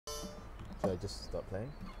Should I just stop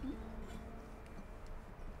playing?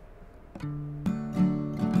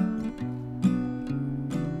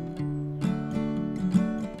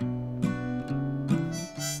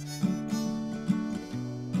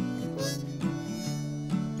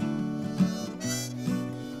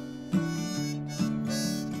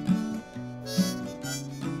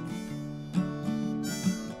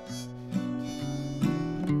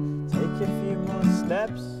 Take a few more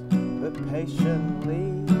steps, but patiently,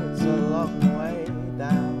 it's a long way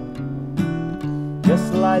down.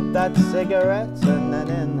 Just light that cigarette and then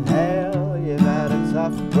inhale. You've had a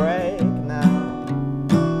tough break now,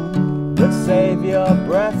 but save your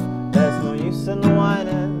breath, there's no use in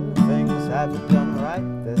whining. Things haven't gone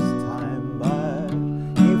right this time, but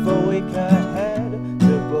you've a week ahead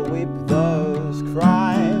to beweep those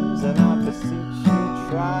crimes, and I beseech you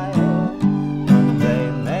try.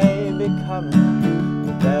 They may be coming,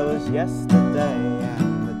 but there was yesterday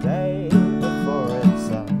and the day before it's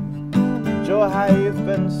up. Enjoy how you've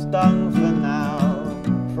been stung for now.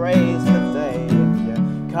 Praise the day if you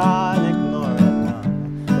can't ignore it,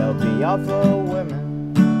 none. There'll be other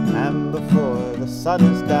women, and before the sun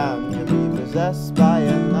is down, you'll be possessed by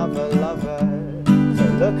another lover. So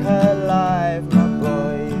look alive, my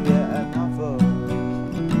boy, yet another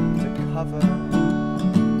week to cover.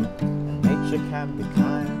 And nature can be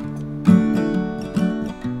kind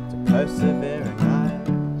to persevering eyes.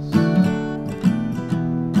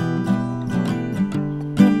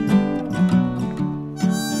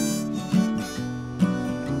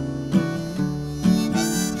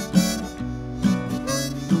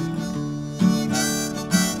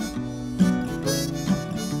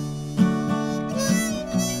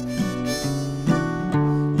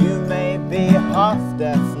 Half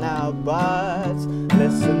deaf now, but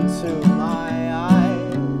listen to my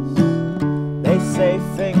eyes. They say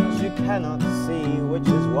things you cannot see, which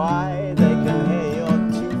is why they can hear your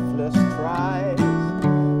toothless cries.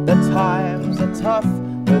 The times are tough,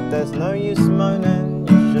 but there's no use moaning.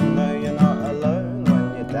 You should know you're not alone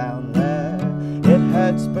when you're down there. It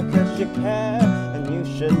hurts because you care, and you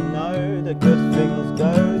should know the good things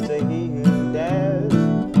go to he who dares.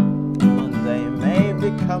 Monday may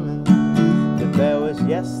be coming, there was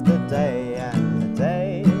yesterday and the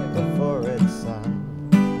day before it's sun.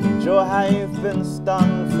 Enjoy how you've been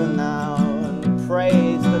stung for now, and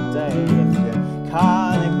praise the day if you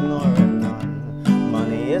can't ignore it, none.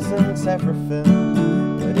 Money isn't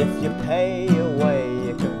everything, but if you pay your way,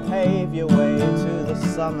 you can pave your way to the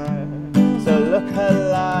summer. So look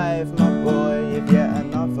alive, my boy, you've yet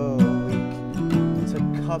another week to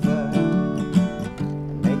cover.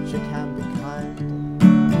 And nature can be kind,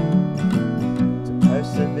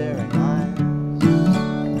 persevering eyes.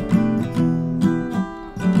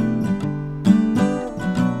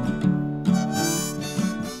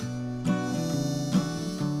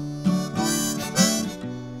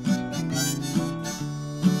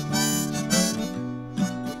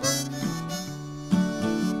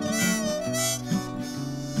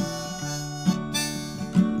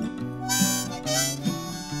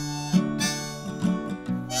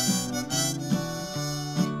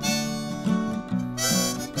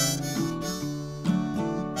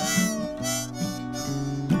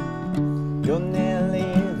 You're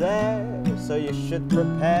nearly there, so you should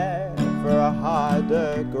prepare for a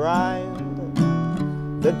harder grind.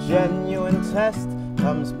 The genuine test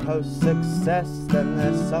comes post-success, then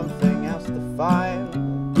there's something else to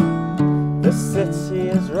find. The city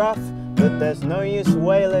is rough, but there's no use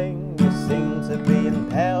wailing. You seem to be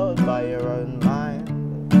impaled by your own mind.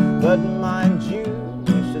 But mind you,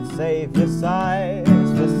 you should save your sighs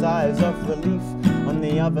for sighs of relief on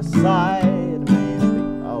the other side.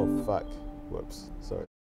 Maybe, oh fuck.